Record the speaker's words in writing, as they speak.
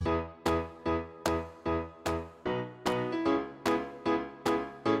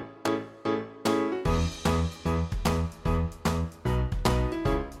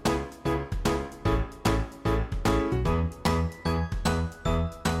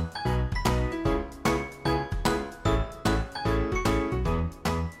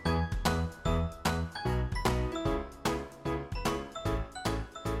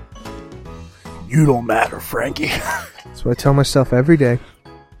You don't matter, Frankie. That's what I tell myself every day.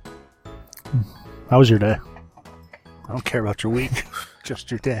 How was your day? I don't care about your week.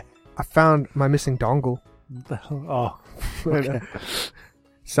 Just your day. I found my missing dongle. Oh, okay.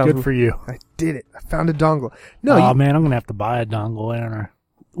 Sounds Good for you. I did it. I found a dongle. No, Man, I'm gonna have to buy a dongle, ain't I?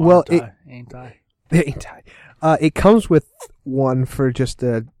 Well, Ain't I? It comes with one for just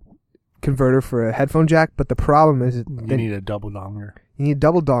a converter for a headphone jack, but the problem is You need a double donger. You need a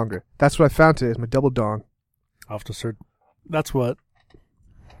double donger. That's what I found today. Is my double dong. I'll have to search. That's what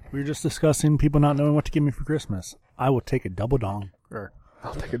we were just discussing. People not knowing what to give me for Christmas. I will take a double dong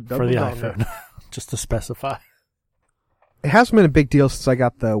I'll take a double for the donger. iPhone, just to specify. It hasn't been a big deal since I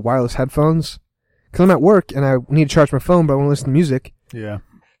got the wireless headphones. Because I'm at work and I need to charge my phone, but I want to listen to music. Yeah.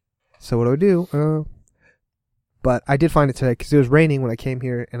 So what do? But I did find it today because it was raining when I came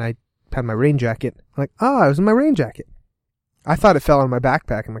here and I had my rain jacket. I'm like, I was in my rain jacket. I thought it fell out of my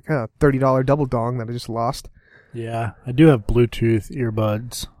backpack. I'm like, $30 double dong that I just lost. Yeah, I do have Bluetooth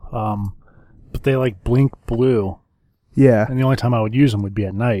earbuds, but they like blink blue, Yeah. and the only time I would use them would be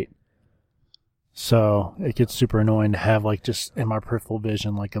at night. So it gets super annoying to have like just in my peripheral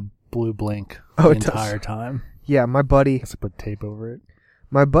vision like a blue blink the it does. entire time. Yeah, my buddy, I guess I put tape over it.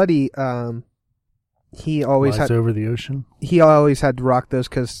 He always Flies had over the ocean. he always had to rock those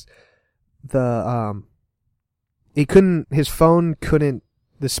because his phone couldn't,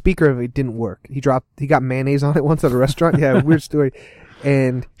 the speaker of it didn't work. He got mayonnaise on it once at a restaurant. Yeah, weird story.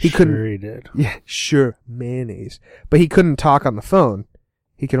 And he couldn't. Sure he did. Yeah, sure, mayonnaise. But he couldn't talk on the phone.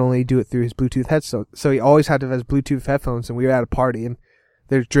 He could only do it through his Bluetooth headset. So he always had to have his Bluetooth headphones, and we were at a party, and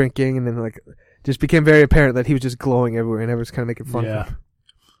they're drinking, and then like just became very apparent that he was just glowing everywhere, and everyone's kind of making fun of him.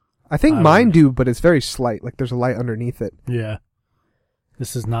 I think mine do, but it's very slight. Like there's a light underneath it. Yeah.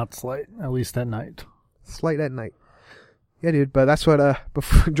 This is not slight, at least at night. Slight at night. Yeah, dude, but that's what,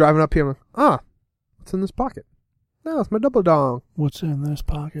 before driving up here, I'm like, what's in this pocket? No, it's my double dong. What's in this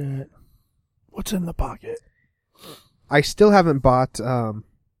pocket? What's in the pocket? I still haven't bought,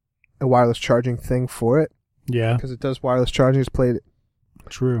 a wireless charging thing for it. Yeah. Because it does wireless charging. Just played it.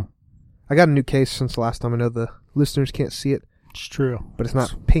 True. I got a new case since last time. I know the listeners can't see it. It's true. But it's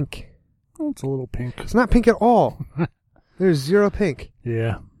not pink. It's a little pink. It's not pink at all. There's zero pink.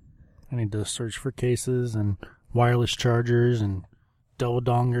 Yeah. I need to search for cases and wireless chargers and double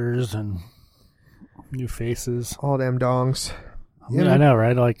dongers and new faces. All damn dongs. I know,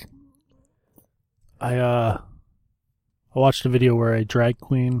 right? Like, I watched a video where a drag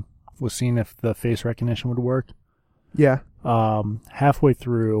queen was seeing if the face recognition would work. Yeah. Halfway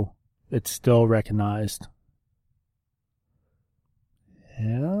through, it still recognized.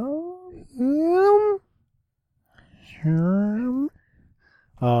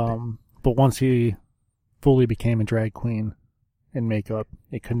 But once he fully became a drag queen in makeup,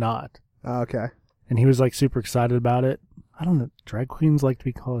 it could not. Okay. And he was like super excited about it. I don't know. Drag queens like to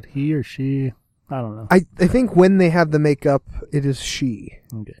be called he or she. I don't know. I think when they have the makeup, it is she.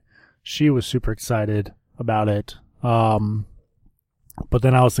 Okay. She was super excited about it. But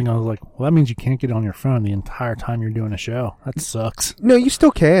then I was like, well, that means you can't get on your phone the entire time you're doing a show. That sucks. No, you still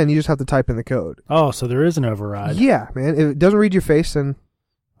can. You just have to type in the code. Oh, so there is an override. Yeah, man. If it doesn't read your face, then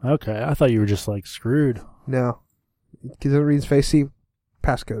Okay. I thought you were just like screwed. no. Because it doesn't read his face, see,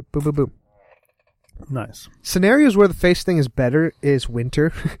 passcode. Boom, boom, boom. Nice. Scenarios where the face thing is better is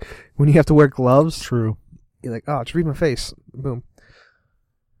winter. When you have to wear gloves. True. You're like, just read my face. Boom.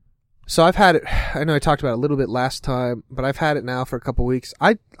 So I've had it, I know I talked about it a little bit last time, but I've had it now for a couple weeks.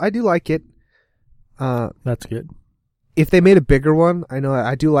 I do like it. That's good. If they made a bigger one, I know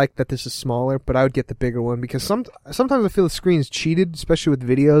I do like that this is smaller, but I would get the bigger one because sometimes I feel the screen's cheated, especially with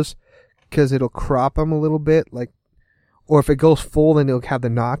videos, because it'll crop them a little bit, like, or if it goes full, then it'll have the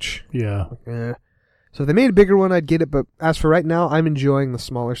notch. Yeah. So if they made a bigger one, I'd get it, but as for right now, I'm enjoying the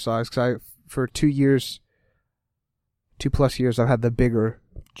smaller size because for 2 plus years, I've had the bigger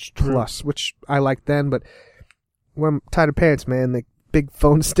plus, which I liked then, but when I'm tight of pants, man, the big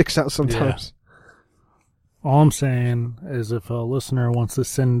phone sticks out sometimes. Yeah. All I'm saying is if a listener wants to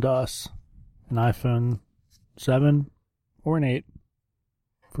send us an iPhone 7 or an 8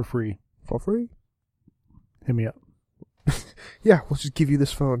 for free. For free? Hit me up. Yeah, we'll just give you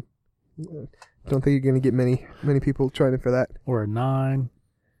this phone. Don't think you're going to get many people trying it for that. Or a 9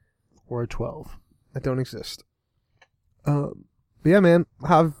 or a 12. That don't exist. But yeah, man,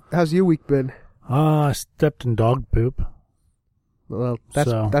 how's your week been? I stepped in dog poop. Well,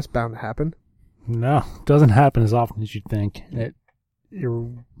 that's bound to happen. No, it doesn't happen as often as you'd think. It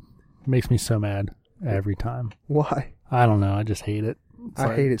makes me so mad every time. Why? I don't know. I just hate it.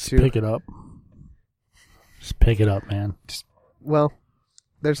 I hate it too. Pick it up. Just pick it up, man. Well,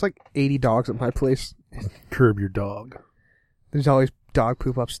 There's like 80 dogs at my place. Curb your dog. There's always dog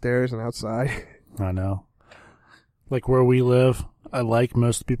poop upstairs and outside. I know. Like where we live, I like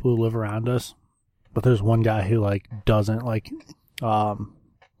most of the people who live around us, but there's one guy who like doesn't like,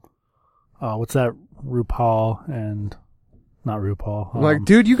 what's that? RuPaul and not RuPaul. I'm like,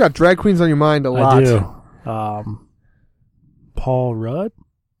 dude, you got drag queens on your mind a lot. I do. Paul Rudd?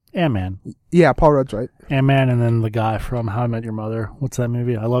 Ant-Man. Yeah, Paul Rudd's right. Ant-Man, and then the guy from How I Met Your Mother. What's that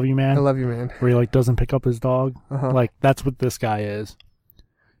movie? I Love You, Man? I Love You, Man. Where he like doesn't pick up his dog. Uh-huh. Like that's what this guy is.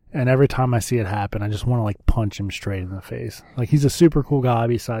 And every time I see it happen, I just want to like punch him straight in the face. Like he's a super cool guy.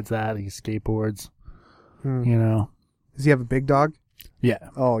 Besides that, he skateboards. You know. Does he have a big dog? Yeah.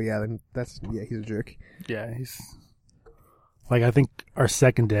 Oh yeah, then he's a jerk. Yeah, he's like I think our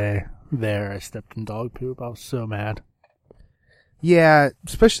second day there, I stepped in dog poop. I was so mad. Yeah,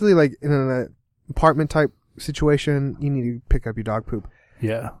 especially like in an apartment type situation, you need to pick up your dog poop.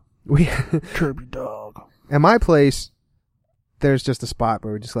 Yeah. We Curb your dog. At my place, there's just a spot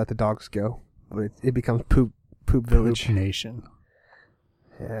where we just let the dogs go, but it becomes poop village. Poop Nation.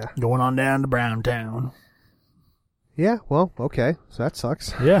 Yeah. Going on down to Browntown. Yeah. Well, okay. So that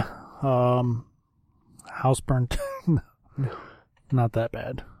sucks. Yeah. House burnt. Not that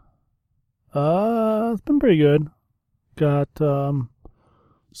bad. It's been pretty good. Got some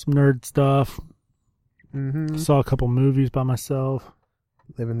nerd stuff. Mm-hmm. Saw a couple movies by myself.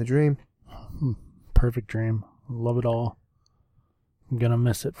 Living the dream. Perfect dream. Love it all. I'm gonna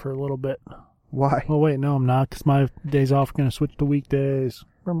miss it for a little bit. Why? Oh wait, no, I'm not, because my days off are gonna switch to weekdays.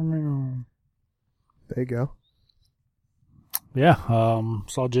 There you go. Yeah.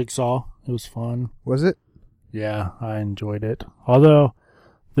 Saw Jigsaw. It was fun. Was it? Yeah, I enjoyed it. Although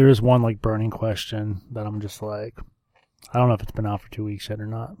there is one like burning question that I'm just like, I don't know if it's been out for 2 weeks yet or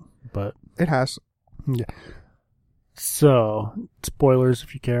not, but It has. yeah. So spoilers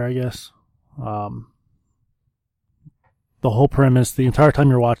if you care, I guess. The whole premise, the entire time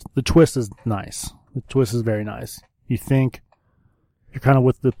you're watching, the twist is nice. The twist is very nice. You think you're kind of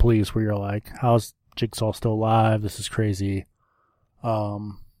with the police, where you're like, how's Jigsaw still alive? This is crazy.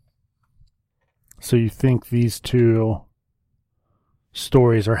 So you think these two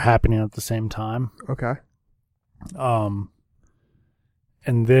stories are happening at the same time. Okay. And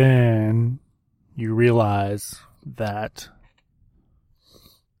then you realize that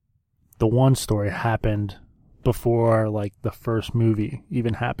the one story happened before like the first movie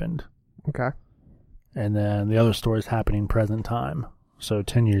even happened. Okay. And then the other story is happening present time. So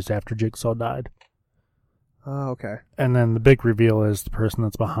 10 years after Jigsaw died. Oh, okay. And then the big reveal is the person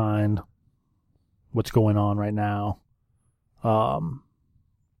that's behind what's going on right now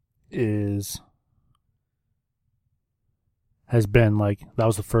has been like, that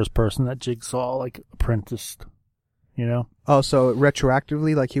was the first person that Jigsaw like apprenticed, you know? Oh, so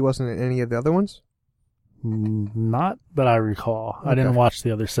retroactively, like he wasn't in any of the other ones? Not that I recall. Okay. I didn't watch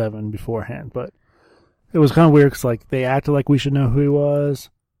the other 7 beforehand, but it was kind of weird because like they acted like we should know who he was.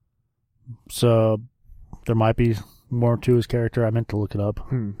 So there might be more to his character. I meant to look it up,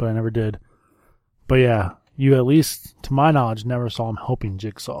 but I never did. But yeah, you at least, to my knowledge, never saw him helping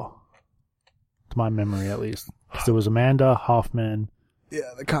Jigsaw. To my memory, at least. Because it was Amanda, Hoffman, Yeah,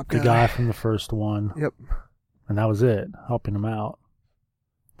 the cop the guy from the first one. Yep. And that was it, helping him out.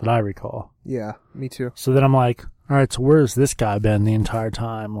 That I recall. Yeah, me too. So then I'm like, all right, so where's this guy been the entire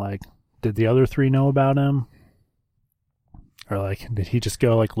time? Like, did the other 3 know about him? Or like, did he just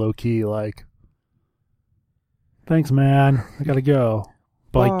go like low key, like, thanks, man, I gotta go.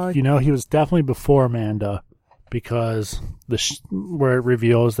 But like, you know, he was definitely before Amanda, because where it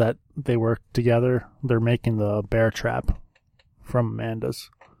reveals that they work together, they're making the bear trap from Amanda's.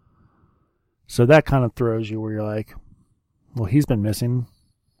 So that kind of throws you where you're like, well, he's been missing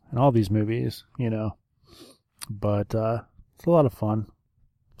in all these movies, you know. But it's a lot of fun.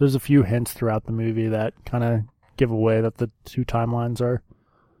 There's a few hints throughout the movie that kind of give away that the 2 timelines are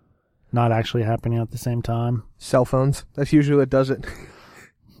not actually happening at the same time. Cell phones. That's usually what does it.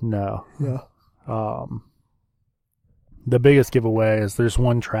 No. Yeah. The biggest giveaway is there's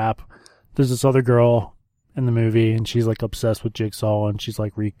one trap. There's this other girl in the movie, and she's like obsessed with Jigsaw, and she's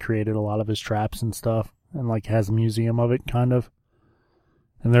like recreated a lot of his traps and stuff, and like has a museum of it, kind of.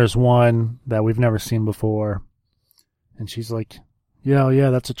 And there's one that we've never seen before, and she's like, yeah,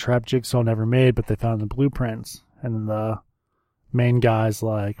 that's a trap Jigsaw never made, but they found the blueprints. And the main guy's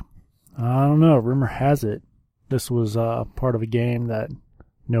like, I don't know, rumor has it this was part of a game that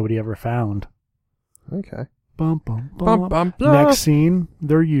nobody ever found. Okay. Bum, bum, bum. Bum, bum, bum. Next scene,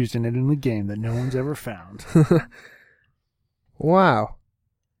 they're using it in the game that no one's ever found. Wow.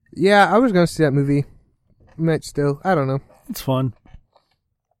 Yeah, I was going to see that movie. Might still. I don't know. It's fun.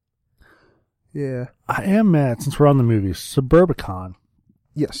 Yeah. I am mad since we're on the movies. Suburbicon.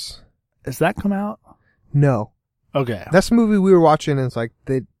 Yes. Has that come out? No. Okay. That's the movie we were watching, and it's like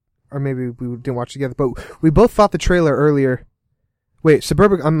or maybe we didn't watch together, but we both thought the trailer earlier. Wait,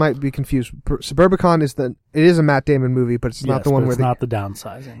 I might be confused. Suburbicon it is a Matt Damon movie, but it's not the one where it's not the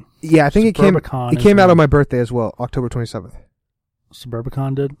downsizing. Yeah, I think it came out on my birthday as well, October 27th.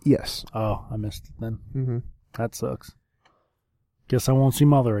 Suburbicon did? Yes. Oh, I missed it then. Mm-hmm. That sucks. Guess I won't see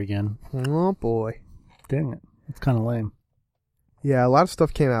Mother again. Oh boy. Dang it. It's kind of lame. Yeah, a lot of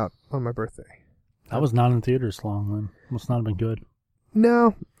stuff came out on my birthday. That was not in theaters long then. Must not have been good.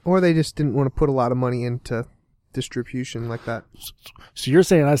 No, or they just didn't want to put a lot of money into distribution like that. So you're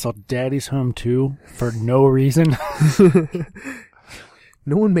saying I saw Daddy's Home 2 for no reason?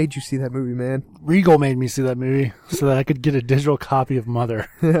 No one made you see that movie, man. Regal made me see that movie so that I could get a digital copy of Mother.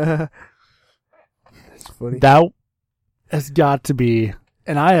 That's funny. That has got to be,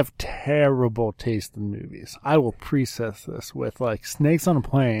 and I have terrible taste in movies. I will preface this with like Snakes on a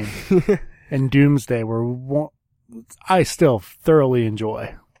Plane and Doomsday, where I still thoroughly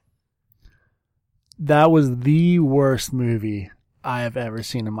enjoy. That was the worst movie I have ever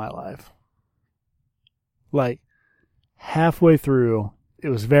seen in my life. Like, halfway through, it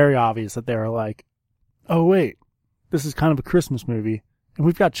was very obvious that they were like, oh wait, this is kind of a Christmas movie, and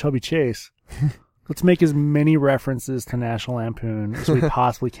we've got Chubby Chase. Let's make as many references to National Lampoon as we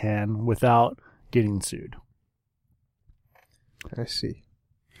possibly can without getting sued. I see.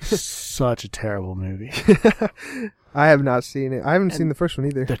 Such a terrible movie. I have not seen it. I haven't seen the first one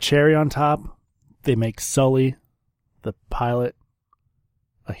either. The cherry on top, they make Sully, the pilot,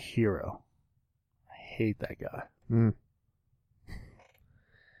 a hero. I hate that guy. Mm.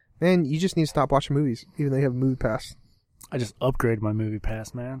 Man, you just need to stop watching movies, even though you have a movie pass. I just upgraded my movie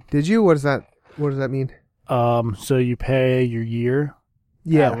pass, man. Did you? What does that mean? So you pay your year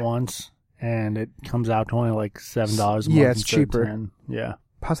at once, and it comes out to only like $7 a month. Yeah, it's cheaper. $10. Yeah.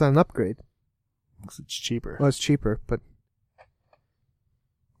 How's that an upgrade? 'Cause it's cheaper. Well, it's cheaper, but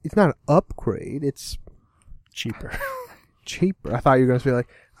it's not an upgrade. It's cheaper. Cheaper. I thought you were going to be like,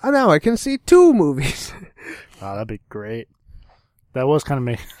 oh, now I can see 2 movies. Oh, that'd be great. That was kind of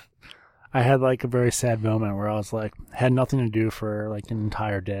me. I had like a very sad moment where I was like, had nothing to do for like an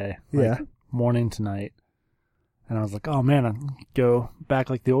entire day. Like, morning to night. And I was like, oh man, I go back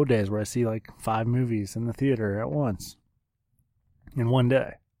like the old days where I see like 5 movies in the theater at once. In one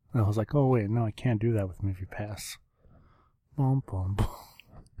day. And I was like, oh wait, no, I can't do that with Movie Pass. Womp womp.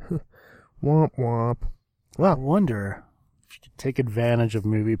 Womp womp. Well, I wonder if you could take advantage of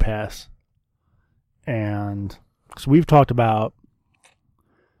Movie Pass. And, because we've talked about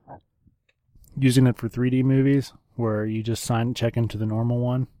using it for 3D movies, where you just check into the normal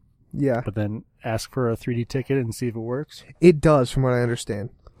one. Yeah. But then ask for a 3D ticket and see if it works. It does, from what I understand.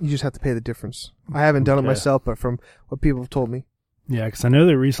 You just have to pay the difference. I haven't done it myself, but from what people have told me. Yeah, because I know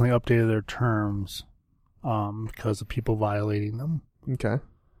they recently updated their terms because of people violating them. Okay.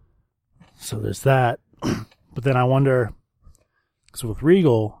 So there's that. But then I wonder, because with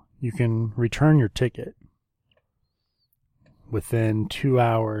Regal, you can return your ticket within 2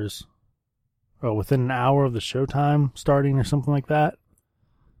 hours, or within an hour of the showtime starting or something like that.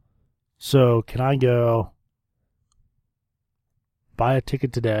 So can I go buy a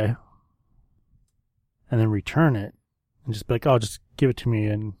ticket today and then return it and just be like, oh, just give it to me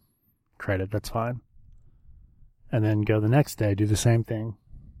in credit, that's fine. And then go the next day, do the same thing.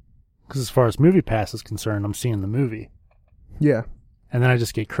 Because as far as Movie Pass is concerned, I'm seeing the movie. Yeah. And then I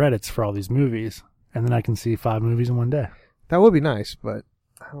just get credits for all these movies. And then I can see 5 movies in one day. That would be nice, but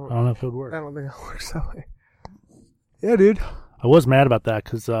I don't know if it would work. I don't think it works that way. Yeah, dude. I was mad about that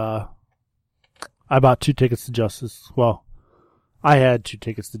because I bought 2 tickets to Justice. Well, I had 2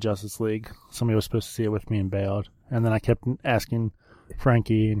 tickets to Justice League. Somebody was supposed to see it with me and bailed. And then I kept asking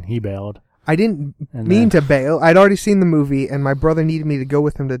Frankie, and he bailed. I didn't mean to bail. I'd already seen the movie, and my brother needed me to go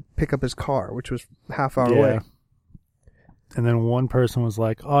with him to pick up his car, which was half hour away. And then one person was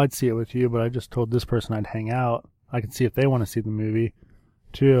like, oh, I'd see it with you, but I just told this person I'd hang out. I can see if they want to see the movie,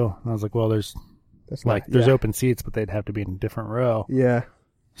 too. And I was like, well, there's open seats, but they'd have to be in a different row. Yeah.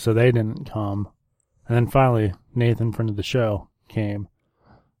 So they didn't come. And then finally, Nathan, friend of the show, came.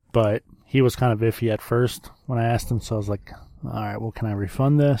 But he was kind of iffy at first when I asked him, so I was like, all right, well, can I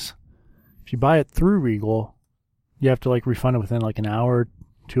refund this? If you buy it through Regal, you have to like refund it within like an hour,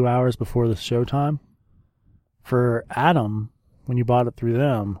 2 hours before the showtime. For Adam, when you bought it through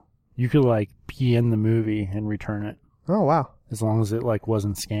them, you could like be in the movie and return it. Oh, wow. As long as it like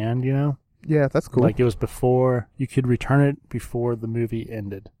wasn't scanned, you know? Yeah, that's cool. Like it was before, you could return it before the movie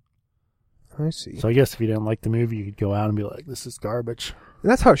ended. I see. So I guess if you didn't like the movie, you could go out and be like, this is garbage. And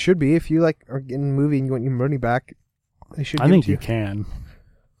that's how it should be. If you like are getting a movie and you want your money back, they should. I give think it to you can.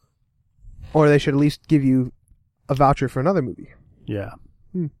 Or they should at least give you a voucher for another movie. Yeah.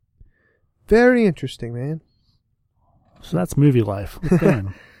 Very interesting, man. So that's movie life. with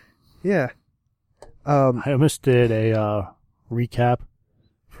Dan. Yeah. I almost did a recap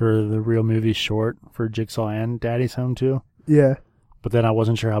for the Real Movie short for Jigsaw and Daddy's Home too. Yeah. But then I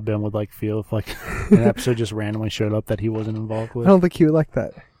wasn't sure how Ben would feel if an episode just randomly showed up that he wasn't involved with. I don't think he would like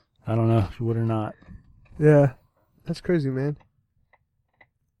that. I don't know if he would or not. Yeah. That's crazy, man.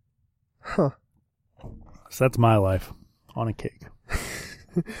 Huh. So that's my life on a cake.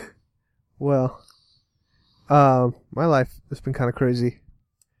 Well, my life has been kind of crazy.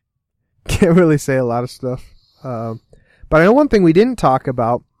 Can't really say a lot of stuff. But I know one thing we didn't talk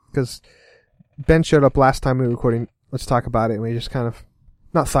about, because Ben showed up last time we were recording. Let's talk about it. And we just kind of,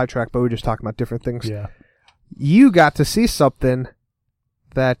 not sidetracked, but we were just talking about different things. Yeah. You got to see something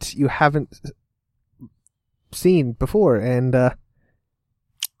that you haven't seen before, and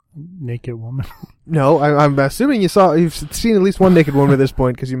Naked woman. no, I'm assuming you've seen at least one naked woman at this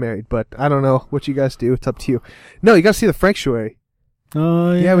point because you're married, but I don't know what you guys do. It's up to you. No, you got to see The Franctuary.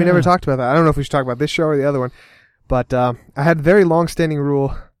 Oh, yeah. Yeah, we never talked about that. I don't know if we should talk about this show or the other one, but I had a very long-standing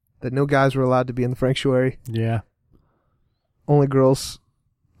rule that no guys were allowed to be in The Franctuary. Yeah. Only girls,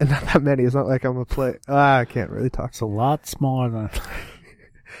 and not that many. It's not like I'm a play. I can't really talk. It's a lot smaller than I thought.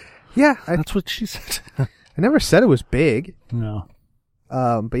 Yeah, That's what she said. I never said it was big. No.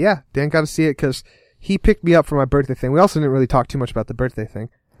 But yeah, Dan got to see it because he picked me up for my birthday thing. We also didn't really talk too much about the birthday thing.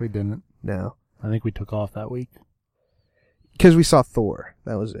 We didn't. No. I think we took off that week. Because we saw Thor.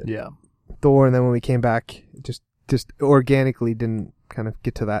 That was it. Yeah. Thor, and then when we came back, it just organically didn't kind of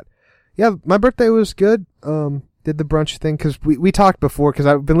get to that. Yeah, my birthday was good. Did the brunch thing because we talked before because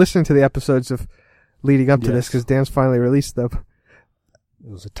I've been listening to the episodes of leading up to this because Dan's finally released them.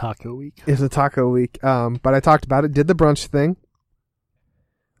 It was a taco week. It was a taco week. But I talked about it. Did the brunch thing.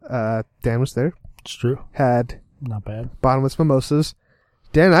 Dan was there. It's true. Had Not bad. bottomless mimosas.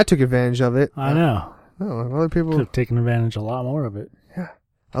 Dan and I took advantage of it. I know. No, other people Could have taken advantage a lot more of it. Yeah.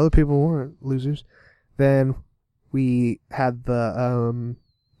 Other people weren't losers. Then we had the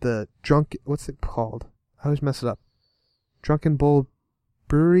drunk, what's it called? I always mess it up. Drunken Bull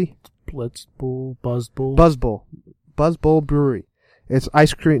Brewery? Blitz Bowl, Buzz Bowl. Buzz Bowl. Buzz Bowl Brewery. It's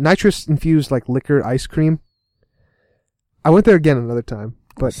ice cream, nitrous infused liquor ice cream. I went there again another time.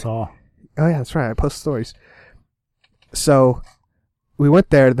 I But saw. oh yeah, that's right. I post stories. So we went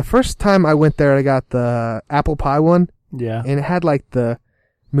there. The first time I went there, I got the apple pie one, Yeah. and it had the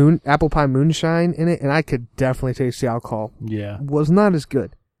apple pie moonshine in it, and I could definitely taste the alcohol. Yeah. Was not as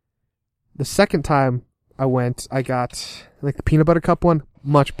good. The second time I went, I got the peanut butter cup one,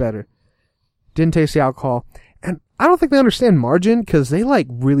 much better. Didn't taste the alcohol, and I don't think they understand margin because they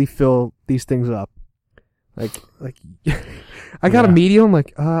really fill these things up. I got a medium.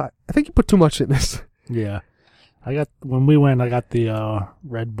 I think you put too much in this. Yeah. When we went, I got the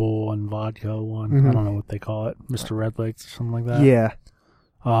Red Bull and vodka one. Mhm. I don't know what they call it. Mr. Red Lakes or something like that. Yeah.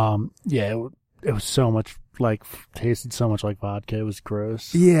 Yeah, it was so much tasted so much like vodka. It was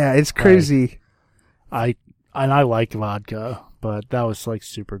gross. Yeah, it's crazy. I like vodka, but that was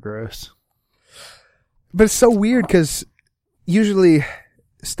super gross. But it's so weird because usually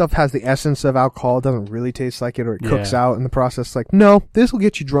stuff has the essence of alcohol. It doesn't really taste like it, or it cooks out in the process. No, this will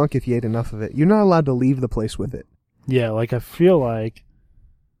get you drunk if you ate enough of it. You're not allowed to leave the place with it. Yeah, I feel like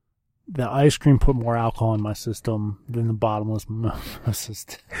the ice cream put more alcohol in my system than the bottomless mimosas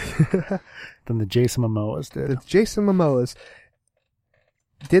than the Jason Momoas did. The Jason Momoas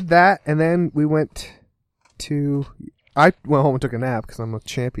did that, and then we went to... I went home and took a nap because I'm a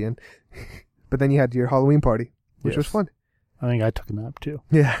champion. But then you had your Halloween party, which was fun. I think I took a nap too.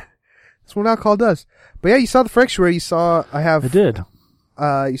 Yeah. That's what alcohol does. But yeah, you saw the Franctuary. I did.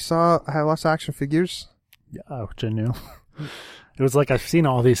 I have lots of action figures. Yeah, which I knew. It was I've seen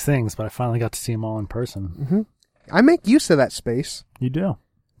all these things, but I finally got to see them all in person. Mm-hmm. I make use of that space. You do.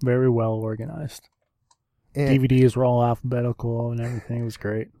 Very well organized. And DVDs were all alphabetical and everything. It was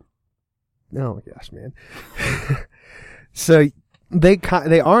great. oh my gosh, man. So they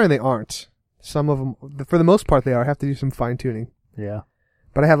are and they aren't. Some of them, for the most part, they are. I have to do some fine tuning. Yeah.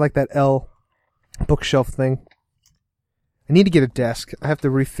 But I have that L bookshelf thing. I need to get a desk. I have to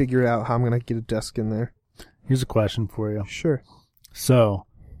refigure out how I'm going to get a desk in there. Here's a question for you. Sure. So,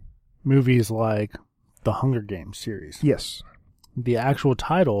 movies like the Hunger Games series. Yes. The actual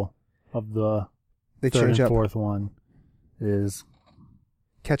title of the third and fourth one is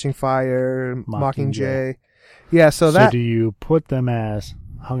Catching Fire, Mockingjay. Yeah, so do you put them as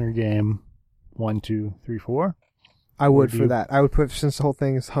Hunger Game 1, 2, 3, 4? I would Would for you? that. I would put, since the whole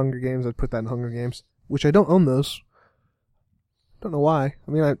thing is Hunger Games, I'd put that in Hunger Games, which I don't own those. Don't know why.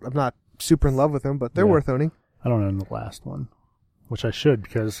 I mean, I'm not super in love with them, but they're Yeah. worth owning. I don't own the last one, which I should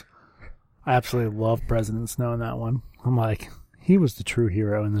because I absolutely love President Snow in that one. I'm like, he was the true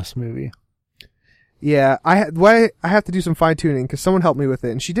hero in this movie. Yeah, I have to do some fine tuning because someone helped me with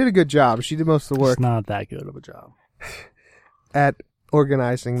it, and she did a good job. She did most of the work It's not that good of a job. at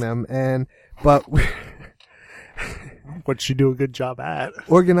organizing them, but What'd she do a good job at?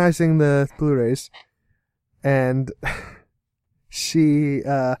 organizing the Blu-rays, and we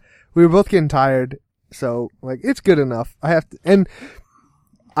were both getting tired, so like it's good enough. I have to, and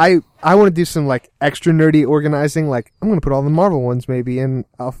I want to do some like extra nerdy organizing. Like I'm going to put all the Marvel ones maybe in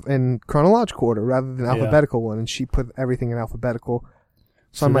chronological order rather than alphabetical one, and she put everything in alphabetical.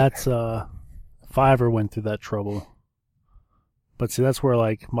 So that's if I ever went through that trouble. But see, that's where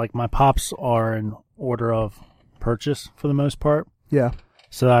like my pops are in order of purchase for the most part, yeah.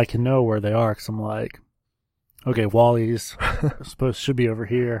 so that I can know where they are. Because I'm like, okay, Wally's should be over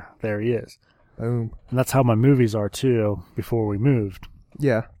here. There he is. Boom. And that's how my movies are too. Before we moved.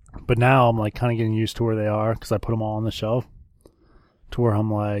 Yeah. But now I'm like kind of getting used to where they are because I put them all on the shelf. To where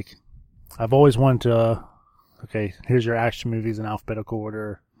I'm like, I've always wanted to. Okay, here's your action movies in alphabetical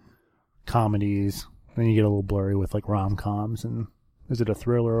order, comedies. Then you get a little blurry with like rom-coms and is it a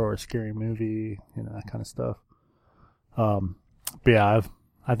thriller or a scary movie, that kind of stuff. But yeah,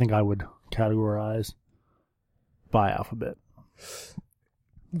 I think I would categorize by alphabet.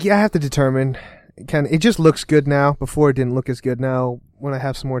 Yeah, I have to determine. It just looks good now. Before it didn't look as good. Now, when I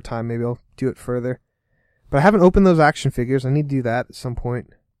have some more time, maybe I'll do it further. But I haven't opened those action figures. I need to do that at some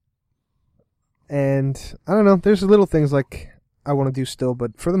point. And I don't know. There's little things like I want to do still,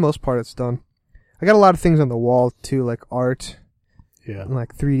 but for the most part, it's done. I got a lot of things on the wall too, like art, Yeah. and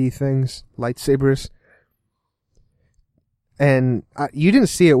like 3D things, lightsabers. And you didn't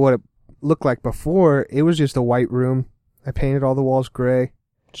see what it looked like before. It was just a white room. I painted all the walls gray.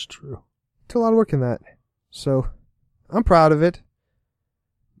 It's true. Did a lot of work in that. So I'm proud of it.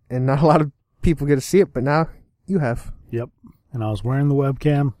 And not a lot of people get to see it, but now you have. Yep. And I was wearing the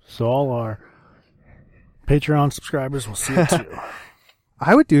webcam, so all our Patreon subscribers will see it too.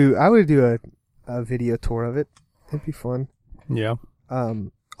 I would do a video tour of it. It'd be fun. Yeah.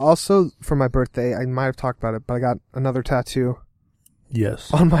 Also, for my birthday, I might have talked about it, but I got another tattoo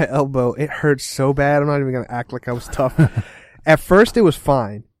Yes. on my elbow. It hurts so bad. I'm not even going to act like I was tough. At first, it was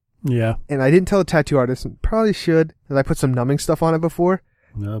fine. Yeah. And I didn't tell the tattoo artist, and probably should, because I put some numbing stuff on it before.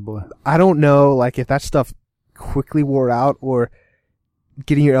 Oh boy. I don't know, like, if that stuff quickly wore out or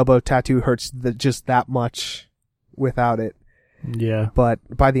getting your elbow tattoo hurts just that much without it. Yeah. But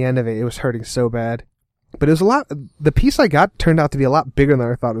by the end of it, it was hurting so bad. But it was the piece I got turned out to be a lot bigger than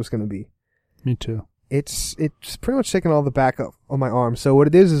I thought it was going to be. Me too. It's pretty much taken all the back up on my arm. So what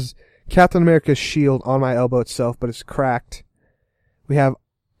it is Captain America's shield on my elbow itself, but it's cracked. We have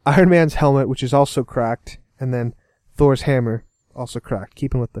Iron Man's helmet, which is also cracked, and then Thor's hammer, also cracked,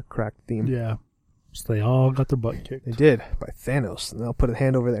 keeping with the cracked theme. Yeah. So they all got their butt kicked. They did, by Thanos. And I'll put a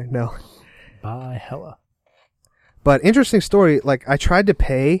hand over there. No. By Hela. But interesting story, like, I tried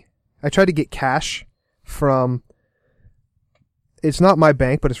to get cash from, it's not my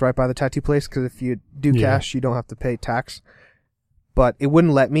bank, but it's right by the tattoo place, because if you do cash, you don't have to pay tax. But it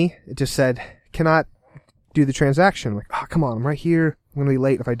wouldn't let me. It just said, cannot do the transaction. I'm like, oh, come on, I'm right here. I'm going to be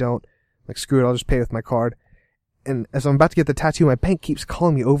late if I don't. I'm like, screw it, I'll just pay with my card. And as I'm about to get the tattoo, my bank keeps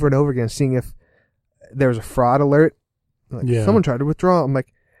calling me over and over again, seeing if there's a fraud alert. Like, someone tried to withdraw. I'm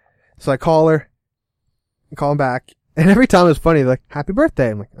like, so I call her, call him back. And every time it's funny, they're like, happy birthday.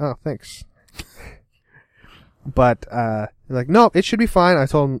 I'm like, oh, thanks. But, they're like, no, it should be fine. I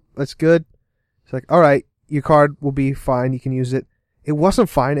told him, that's good. It's like, all right, your card will be fine. You can use it. It wasn't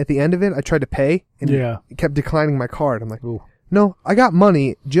fine. At the end of it, I tried to pay, and it kept declining my card. I'm like, ooh. No, I got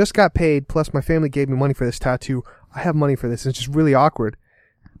money, just got paid, plus my family gave me money for this tattoo. I have money for this. It's just really awkward.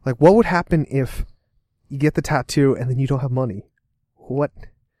 Like, what would happen if you get the tattoo and then you don't have money? What?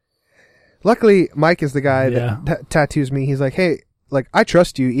 Luckily, Mike is the guy that tattoos me. He's like, hey, like, I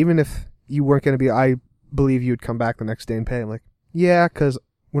trust you, even if you weren't going to be, I believe you'd come back the next day and pay. I'm like, yeah, because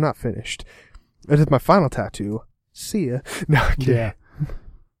we're not finished. This is my final tattoo. See ya. No, I'm kidding. Yeah.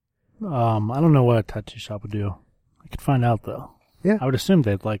 I don't know what a tattoo shop would do. I could find out, though. Yeah. I would assume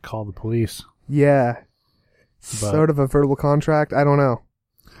they'd, like, call the police. Yeah. Sort of a verbal contract. I don't know.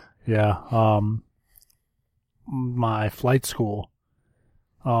 Yeah. My flight school,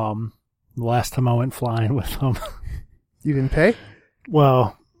 the last time I went flying with them. You didn't pay?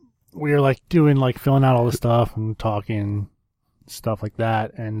 Well, we were, like, doing, like, filling out all the stuff and talking, stuff like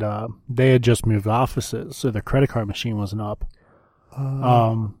that, and they had just moved offices, so their credit card machine wasn't up.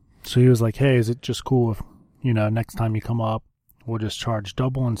 So he was like, "Hey, is it just cool if next time you come up, we'll just charge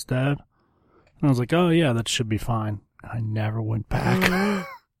double instead?" And I was like, "Oh yeah, that should be fine." I never went back.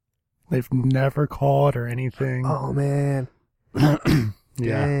 They've never called or anything. Oh man.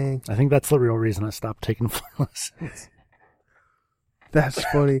 Yeah, Dang. I think that's the real reason I stopped taking flight lessons. That's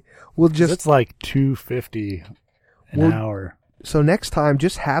funny. We'll just It's like $250 an hour. so next time,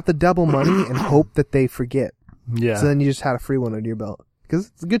 just have the double money and hope that they forget. Yeah. So then you just had a free one under your belt, because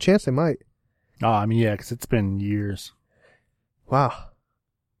it's a good chance they might. Oh, I mean, yeah, because it's been years. Wow.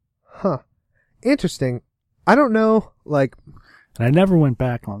 Huh. Interesting. I don't know. Like, And I never went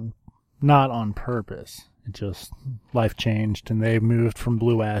back not on purpose. It just, life changed, and they moved from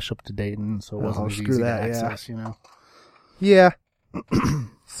Blue Ash up to Dayton, so it wasn't as screw easy that, to yeah. access, yeah.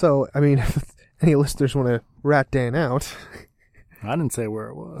 So I mean, if any listeners want to rat Dan out, I didn't say where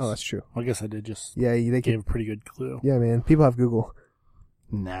it was. oh, that's true. I guess I did just Yeah, they gave can. a pretty good clue. Yeah, man. People have Google.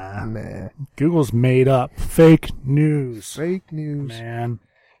 Nah. Nah. Google's made up. Fake news. Fake news. Man.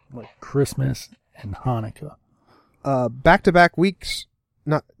 Like Christmas and Hanukkah. Back-to-back weeks,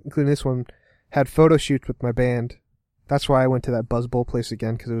 not including this one, had photo shoots with my band. That's why I went to that Buzz Bowl place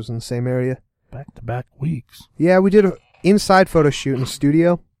again, because it was in the same area. Back-to-back weeks. Yeah, we did an inside photo shoot in the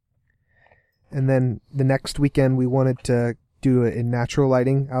studio. And then the next weekend, we wanted to do it in natural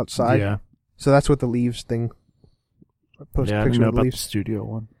lighting outside. Yeah. So that's what the leaves thing. Post Yeah, a I picture didn't know of the about the leaves. studio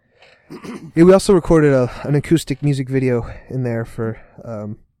one. Yeah, we also recorded an acoustic music video in there for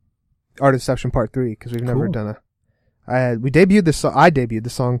Art of Deception Part 3, because we've never Cool. done we debuted the song. I debuted the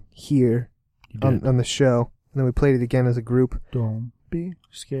song here You did. on the show, and then we played it again as a group. Don't be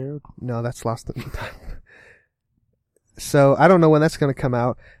scared. No, that's lost in time. So I don't know when that's going to come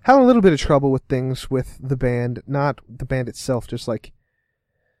out. Having a little bit of trouble with things with the band, not the band itself, just like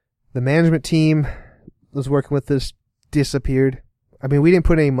the management team was working with this disappeared. I mean, we didn't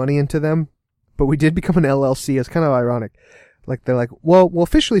put any money into them, but we did become an LLC. It's kind of ironic. Like, they're like, well, we'll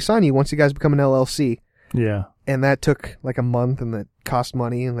officially sign you once you guys become an LLC. Yeah. And that took like a month, and that cost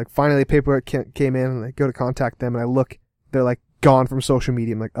money. And like finally paperwork came in, and I go to contact them, and I look, they're like gone from social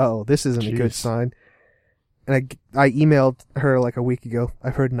media. I'm like, oh, this isn't a good Jeez. sign. And I emailed her like a week ago.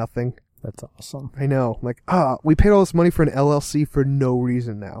 I've heard nothing. That's awesome. I know. Like, we paid all this money for an LLC for no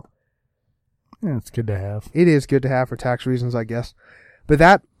reason now. Yeah, it's good to have. It is good to have for tax reasons, I guess. But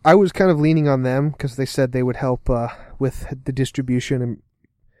that, I was kind of leaning on them, because they said they would help with the distribution and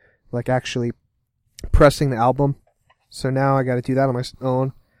like actually pressing the album. So now I got to do that on my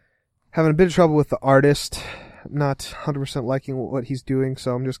own. Having a bit of trouble with the artist. Not 100% liking what he's doing,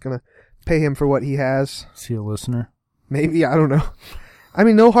 so I'm just going to pay him for what he has. Is he a listener? Maybe, I don't know. I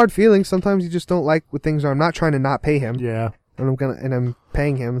mean, no hard feelings. Sometimes you just don't like what things are. I'm not trying to not pay him. Yeah. And I'm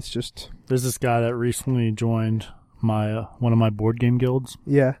paying him. It's just, There's this guy that recently joined my one of my board game guilds,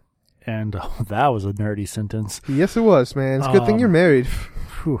 yeah. and that was a nerdy sentence. Yes, it was, man. It's a good thing you're married.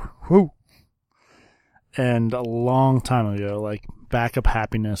 Whew. Whew. And a long time ago, like, Backup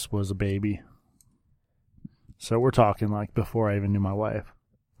Happiness was a baby. So we're talking, like, before I even knew my wife.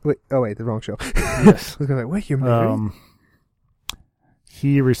 Wait, the wrong show. Yes. I was like, wait, you're married?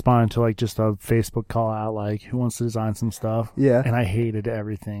 He responded to, like, just a Facebook call out, like, who wants to design some stuff? Yeah. And I hated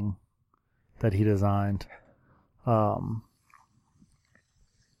everything that he designed. And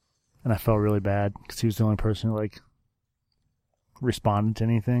I felt really bad because he was the only person who, like, responded to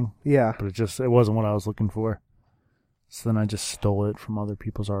anything. Yeah. But it wasn't what I was looking for. So then I just stole it from other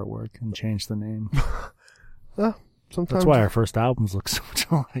people's artwork and changed the name. Sometimes That's why our first albums look so much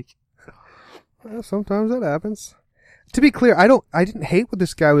alike. sometimes that happens. To be clear, I didn't hate what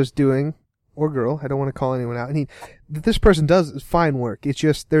this guy was doing, or girl. I don't want to call anyone out. This person does fine work. It's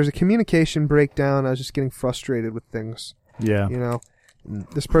just there's a communication breakdown. I was just getting frustrated with things. Yeah. You know,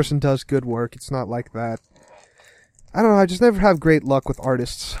 this person does good work. It's not like that. I don't know. I just never have great luck with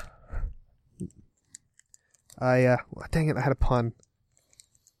artists. Dang it, I had a pun.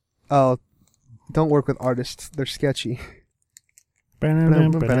 Oh, don't work with artists. They're sketchy.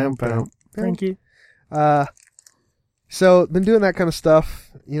 Frankie. So, been doing that kind of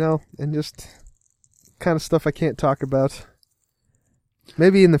stuff, and just kind of stuff I can't talk about.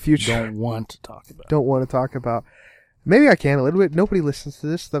 Maybe in the future. Don't want to talk about. Don't want to talk about. Maybe I can a little bit. Nobody listens to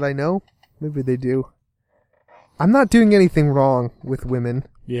this that I know. Maybe they do. I'm not doing anything wrong with women.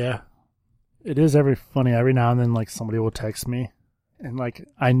 Yeah. It is funny. Every now and then, like, somebody will text me. And, like,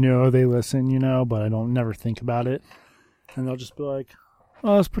 I know they listen, but I don't never think about it. And they'll just be like,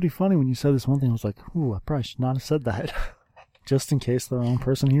 oh, it's pretty funny when you said this one thing. I was like, ooh, I probably should not have said that. Just in case the wrong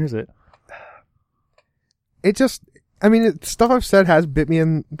person hears it. I mean, stuff I've said has bit me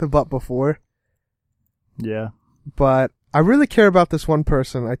in the butt before, Yeah. but I really care about this one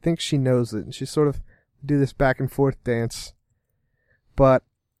person. I think she knows it, and she sort of do this back and forth dance. But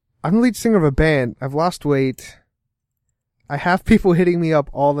I'm the lead singer of a band. I've lost weight. I have people hitting me up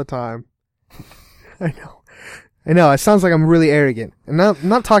all the time. I know. It sounds like I'm really arrogant. And I'm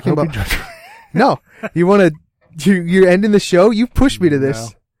not talking about... No. You want to... You're ending the show? You pushed me to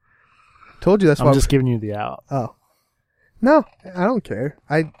this. No. Told you that's why... I'm just giving you the out. Oh. No, I don't care.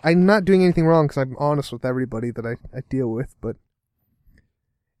 I'm not doing anything wrong because I'm honest with everybody that I deal with, but...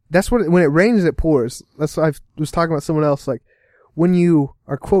 That's when it rains, it pours. That's what I was talking about someone else, like, when you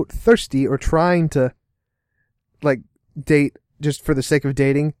are, quote, thirsty or trying to, like, date just for the sake of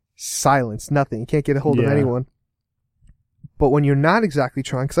dating, silence, nothing. You can't get a hold of anyone. But when you're not exactly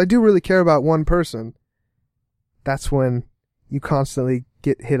trying, because I do really care about one person, that's when you constantly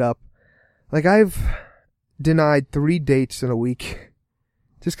get hit up. Like, I've denied 3 dates in a week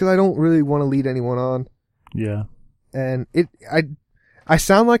just because I don't really want to lead anyone on. Yeah. And I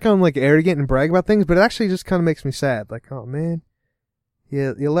sound like I'm like arrogant and brag about things, but it actually just kind of makes me sad. Like, oh man,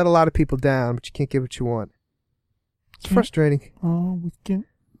 you let a lot of people down, but you can't get what you want. It's frustrating. Oh, we can.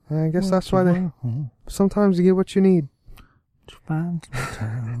 I guess that's why sometimes you get what you need. To find some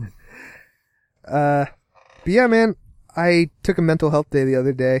time. But yeah, man, I took a mental health day the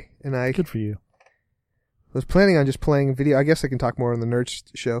other day, and I Good for you. was planning on just playing video. I guess I can talk more on the Nerds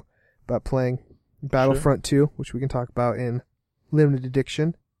show about playing Battlefront 2, which we can talk about in Limited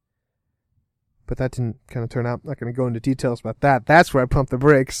Addiction. But that didn't kind of turn out. I'm not going to go into details about that. That's where I pumped the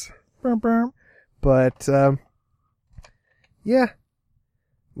brakes. But, yeah.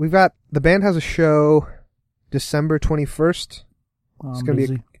 The band has a show December 21st. It's going to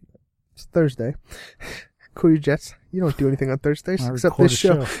be it's Thursday. Cool your jets. You don't do anything on Thursdays except this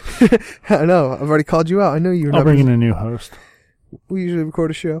show. I know. I've already called you out. I know you're I'll bring in a new host. We usually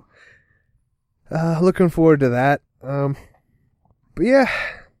record a show. Looking forward to that. But yeah,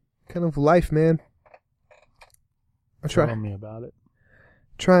 kind of life, man. I Tell me about it.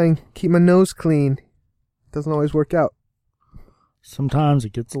 Try and keep my nose clean. Doesn't always work out. Sometimes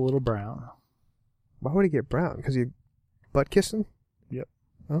it gets a little brown. Why would it get brown? Because you're butt kissing? Yep.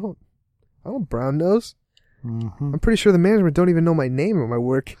 I don't brown nose. Mm-hmm. I'm pretty sure the management don't even know my name or my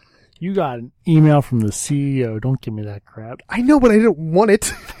work. You got an email from the CEO. Don't give me that crap. I know, but I didn't want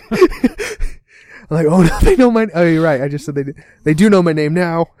it. I'm like, oh no, they know my... Oh, you're right. I just said they do know my name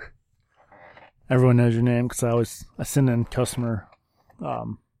now. Everyone knows your name because I send in customer,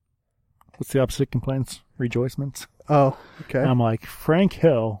 what's the opposite complaints? Rejoicements. Oh, okay. I'm like, Frank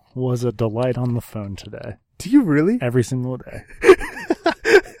Hill was a delight on the phone today. Do you really? Every single day.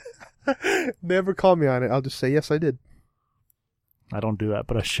 Never call me on it. I'll just say, yes, I did. I don't do that,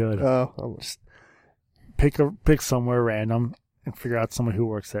 but I should. Oh. Just pick somewhere random and figure out someone who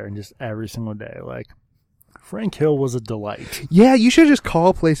works there and just every single day, like, Frank Hill was a delight. Yeah, you should just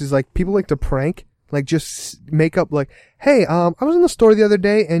call places like people like to prank, like just make up like, hey, I was in the store the other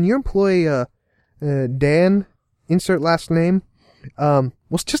day and your employee, Dan, insert last name,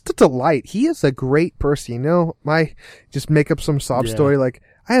 was just a delight. He is a great person, you know? Just make up some sob story like,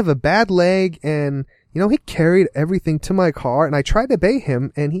 I have a bad leg and, you know, he carried everything to my car and I tried to pay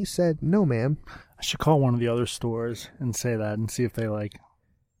him and he said, no, ma'am. I should call one of the other stores and say that and see if they, like,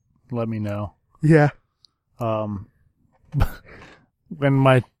 let me know. Yeah. When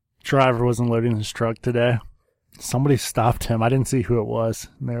my driver wasn't loading his truck today, somebody stopped him. I didn't see who it was.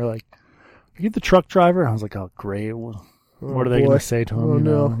 And they were like, are you the truck driver? I was like, oh, great. What are they going to say to him? Oh, you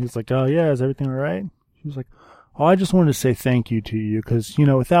know? no. He's like, oh, yeah, is everything all right? He was like, oh, I just wanted to say thank you to you because, you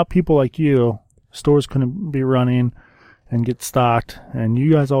know, without people like you, stores couldn't be running and get stocked. And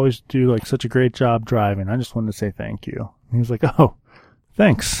you guys always do, like, such a great job driving. I just wanted to say thank you. And he was like, oh,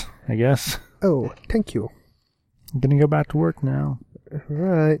 thanks, I guess. Oh, thank you. I'm going to go back to work now. All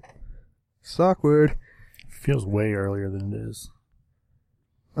right. It's awkward. Feels way earlier than it is.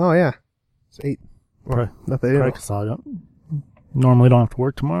 Oh, yeah. It's 8. Probably, Not that I know. because I normally don't have to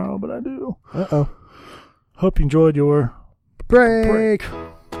work tomorrow, but I do. Uh-oh. Hope you enjoyed your Break.